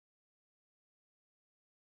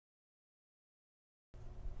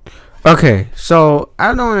Okay, so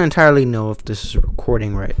I don't entirely know if this is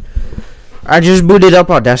recording right. I just booted up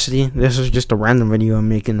Audacity. This is just a random video I'm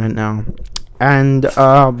making right now. And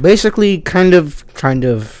basically kind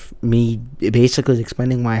of me basically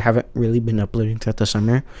explaining why I haven't really been uploading throughout the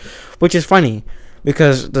summer. Which is funny,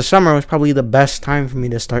 because the summer was probably the best time for me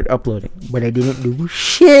to start uploading. But I didn't do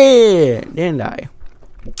shit, didn't I?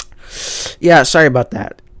 Yeah, sorry about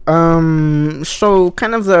that. So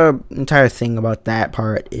kind of the entire thing about that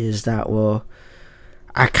part is that, well,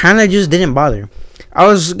 I kind of just didn't bother. I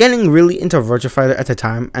was getting really into Virtua Fighter at the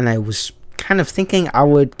time, and I was kind of thinking I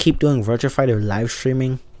would keep doing Virtua Fighter live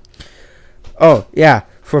streaming. Oh, yeah,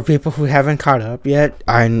 for people who haven't caught up yet,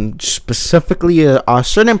 I'm specifically a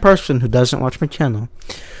certain person who doesn't watch my channel.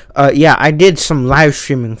 Yeah, I did some live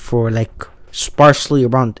streaming for like sparsely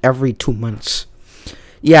around every 2 months.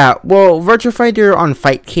 Yeah, well, Virtua Fighter on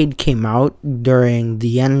Fightcade came out during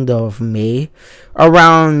the end of May,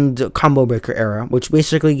 around Combo Breaker era, which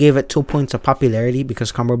basically gave it 2 points of popularity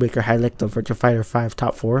because Combo Breaker had like the Virtua Fighter 5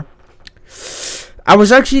 top 4. I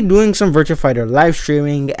was actually doing some Virtua Fighter live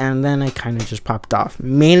streaming, and then I kind of just popped off,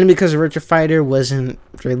 mainly because Virtua Fighter wasn't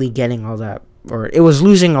really getting all that, or it was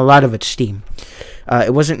losing a lot of its steam.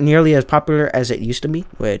 It wasn't nearly as popular as it used to be,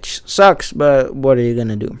 which sucks, but what are you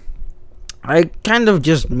gonna do? I kind of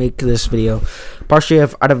just make this video partially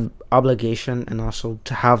out of obligation, and also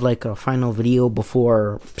to have like a final video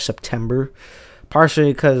before September,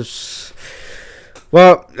 partially because,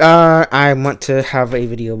 well, I want to have a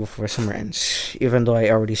video before summer ends, even though I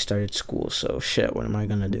already started school, so shit, what am I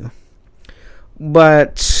gonna do?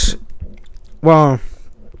 But, well,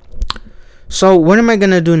 so what am I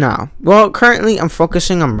gonna do now? Well, currently I'm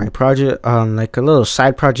focusing on my project, on like a little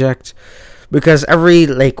side project, because every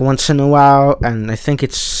like once in a while, and I think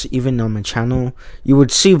it's even on my channel, you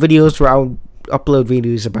would see videos where I would upload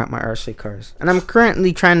videos about my RC cars, and I'm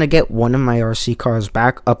currently trying to get one of my RC cars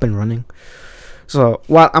back up and running. So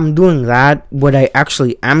while I'm doing that, what I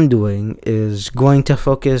actually am doing is going to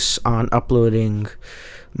focus on uploading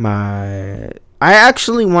my, I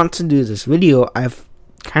actually want to do this video I've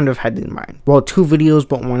kind of had in mind. Well, 2 videos,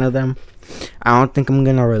 but one of them I don't think I'm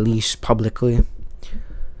gonna release publicly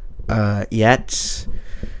yet,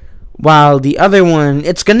 while the other one,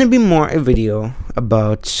 it's gonna be more a video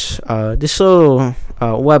about this little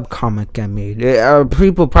web comic I made.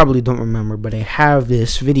 People probably don't remember, but I have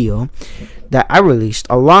this video that I released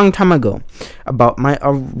a long time ago about my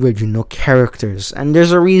original characters, and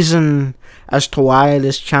there's a reason as to why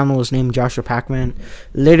this channel is named Joshua Pac-Man.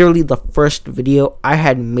 Literally the first video I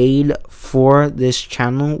had made for this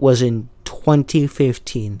channel was in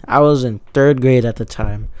 2015. I was in 3rd grade at the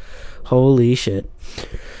time. Holy shit.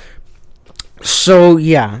 So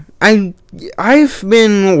yeah, I've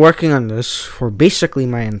been working on this for basically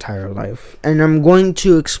my entire life, and I'm going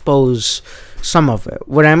to expose some of it.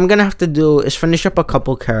 What I'm gonna have to do is finish up a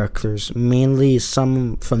couple characters, mainly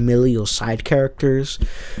some familial side characters,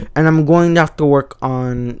 and I'm going to have to work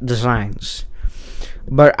on designs.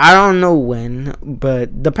 But I don't know when,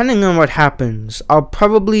 but depending on what happens, I'll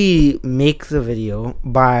probably make the video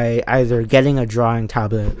by either getting a drawing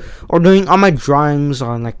tablet or doing all my drawings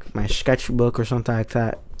on like my sketchbook or something like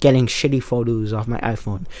that, getting shitty photos off my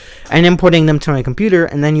iPhone and importing them to my computer,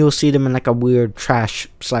 and then you'll see them in like a weird trash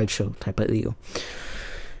slideshow type of video.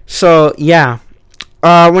 So yeah,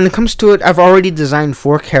 when it comes to it, I've already designed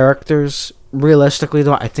 4 characters. Realistically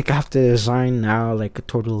though, I think I have to design now like a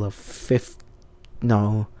total of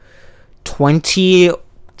 20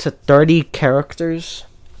 to 30 characters,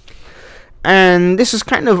 and this is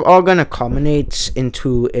kind of all gonna culminate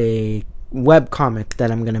into a web comic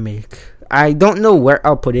that I'm gonna make. I don't know where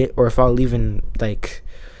I'll put it, or if I'll even like,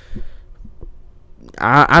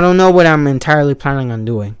 I don't know what I'm entirely planning on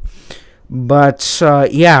doing, but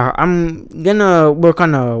yeah, I'm gonna work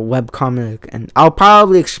on a web comic, and I'll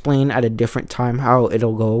probably explain at a different time how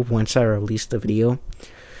it'll go once I release the video.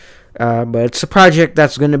 But it's a project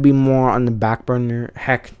that's going to be more on the back burner.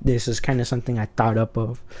 Heck, this is kind of something I thought up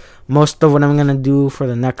of. Most of what I'm going to do for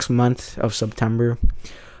the next month of September,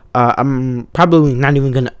 I'm probably not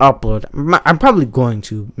even going to upload. I'm probably going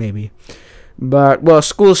to, maybe. But, well,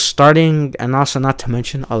 school's starting, and also not to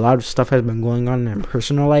mention, a lot of stuff has been going on in my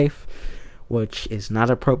personal life, which is not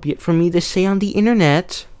appropriate for me to say on the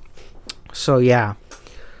internet. So, yeah.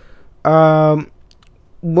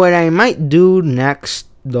 What I might do next,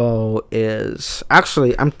 though, is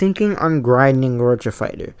actually I'm thinking on grinding Virtua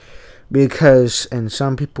Fighter, because, and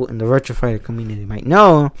some people in the Virtua Fighter community might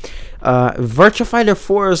know, Virtua Fighter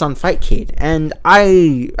 4 is on Fightcade, and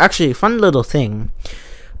I actually, fun little thing,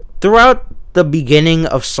 throughout the beginning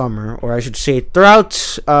of summer, or I should say throughout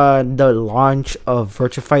the launch of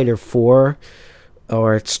Virtua Fighter 4,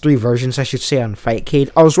 or its 3 versions, I should say, on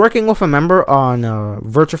Fightcade, I was working with a member on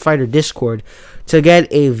Virtua Fighter Discord to get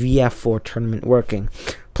a VF4 tournament working.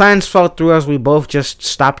 Plans fell through as we both just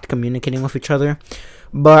stopped communicating with each other.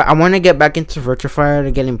 But I want to get back into Virtua Fighter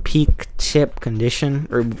to get in peak tip condition,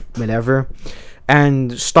 or whatever,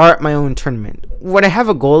 and start my own tournament. What I have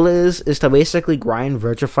a goal is to basically grind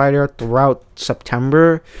Virtua Fighter throughout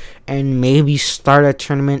September, and maybe start a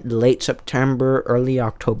tournament late September, early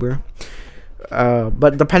October.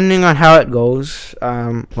 But depending on how it goes,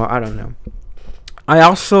 well, I don't know. I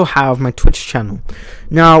also have my Twitch channel.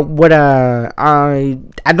 Now, what I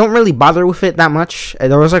don't really bother with it that much.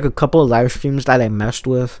 There was like a couple of live streams that I messed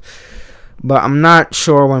with, but I'm not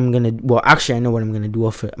sure what I'm gonna. Well, actually, I know what I'm gonna do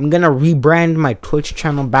with it. I'm gonna rebrand my Twitch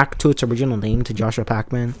channel back to its original name, to Joshua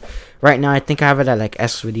Pac-Man. Right now, I think I have it at like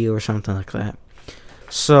S Video or something like that.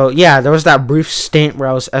 So yeah, there was that brief stint where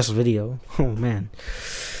I was S Video. Oh man,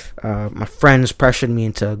 my friends pressured me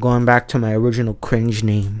into going back to my original cringe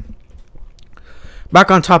name. Back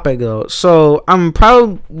on topic though, so I'm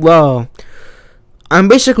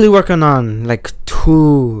basically working on like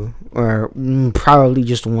 2 or probably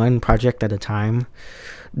just 1 project at a time.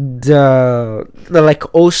 The like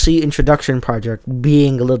OC introduction project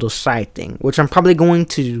being a little side thing, which I'm probably going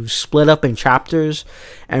to split up in chapters,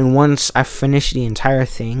 and once I finish the entire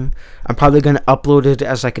thing, I'm probably going to upload it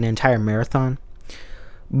as like an entire marathon.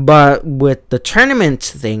 But with the tournament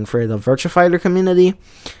thing for the Virtua Fighter community,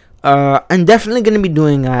 I'm definitely going to be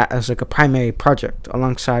doing that as like a primary project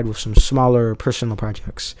alongside with some smaller personal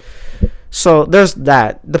projects. So there's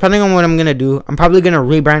that. Depending on what I'm going to do, I'm probably going to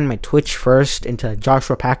rebrand my Twitch first into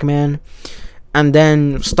Joshua Pac-Man, and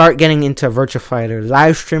then start getting into Virtua Fighter,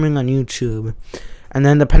 live streaming on YouTube. And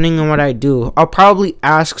then depending on what I do, I'll probably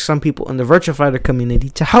ask some people in the Virtua Fighter community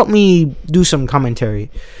to help me do some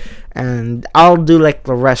commentary. And I'll do like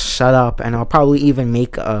the rest setup, and I'll probably even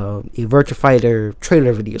make a Virtua Fighter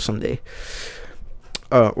trailer video someday,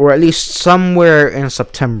 or at least somewhere in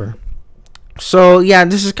September. So yeah,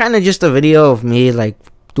 this is kind of just a video of me like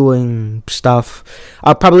doing stuff.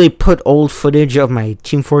 I'll probably put old footage of my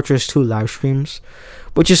Team Fortress 2 live streams,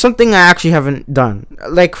 which is something I actually haven't done.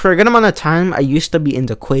 Like for a good amount of time, I used to be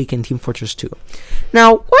into Quake and Team Fortress 2.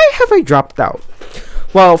 Now, why have I dropped out?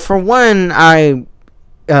 Well, for one,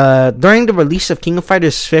 during the release of King of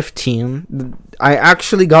Fighters 15, I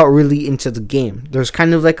actually got really into the game. There's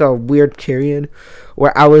kind of like a weird period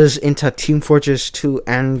where I was into Team Fortress 2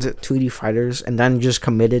 and 2D Fighters, and then just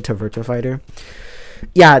committed to Virtua Fighter.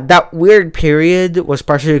 Yeah, that weird period was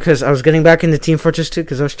partially because I was getting back into Team Fortress 2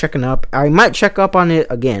 because I was checking up. I might check up on it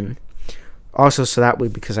again. Also, so that way,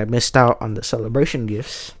 because I missed out on the celebration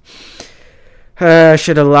gifts. I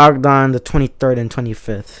should have logged on the 23rd and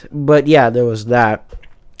 25th. But yeah, there was that.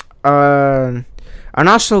 And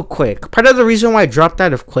also Quake. Part of the reason why I dropped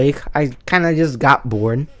out of Quake, I kind of just got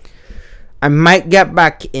bored. I might get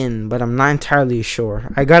back in, but I'm not entirely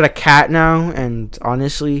sure. I got a cat now, and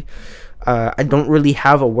honestly, I don't really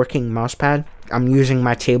have a working mouse pad. I'm using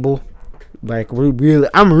my table. Like,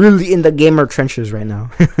 I'm really in the gamer trenches right now.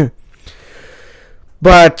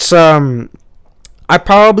 But I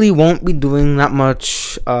probably won't be doing that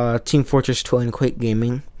much Team Fortress 2 and Quake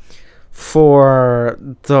gaming for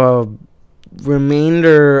the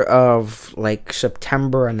remainder of like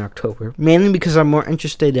September and October, mainly because I'm more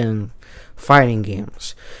interested in fighting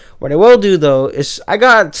games. What I will do though is I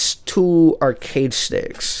got 2 arcade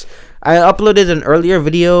sticks. I uploaded an earlier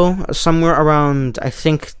video somewhere around, I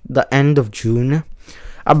think, the end of June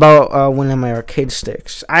about one of my arcade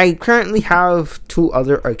sticks. I currently have 2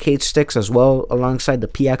 other arcade sticks as well, alongside the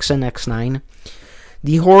PXN X9,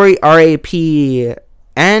 the Hori RAP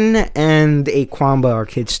N, and a Kwamba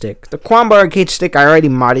arcade stick. The Kwamba arcade stick, I already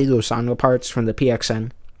modded those sound parts from the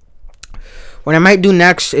PXN. What I might do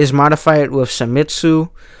next is modify it with Samitsu,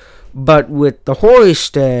 but with the Hori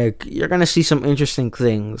stick, you're gonna see some interesting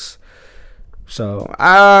things. So,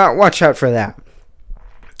 watch out for that.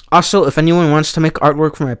 Also, if anyone wants to make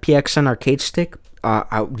artwork for my PXN arcade stick,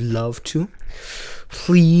 I would love to.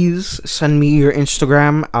 Please send me your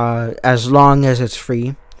Instagram, as long as it's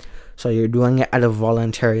free. So you're doing it out of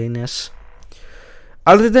voluntariness.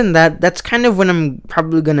 Other than that, that's kind of what I'm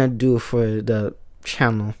probably gonna do for the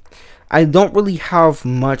channel. I don't really have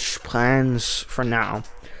much plans for now,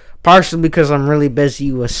 partially because I'm really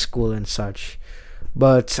busy with school and such.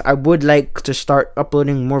 But I would like to start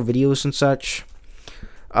uploading more videos and such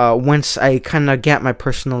once I kind of get my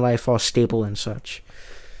personal life all stable and such.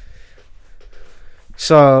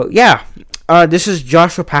 So yeah, this is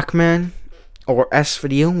Joshua Pac-Man, or S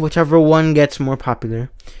video, whichever one gets more popular.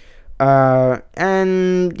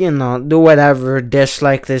 And you know, do whatever,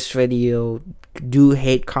 dislike this video, do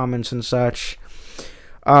hate comments and such.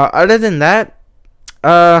 Other than that,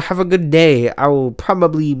 have a good day. I will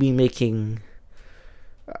probably be making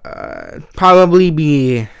I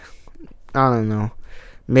don't know,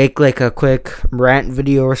 make like a quick rant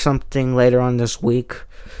video or something later on this week.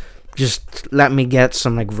 Just let me get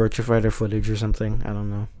some like Virtua Fighter footage or something. I don't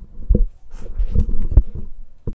know.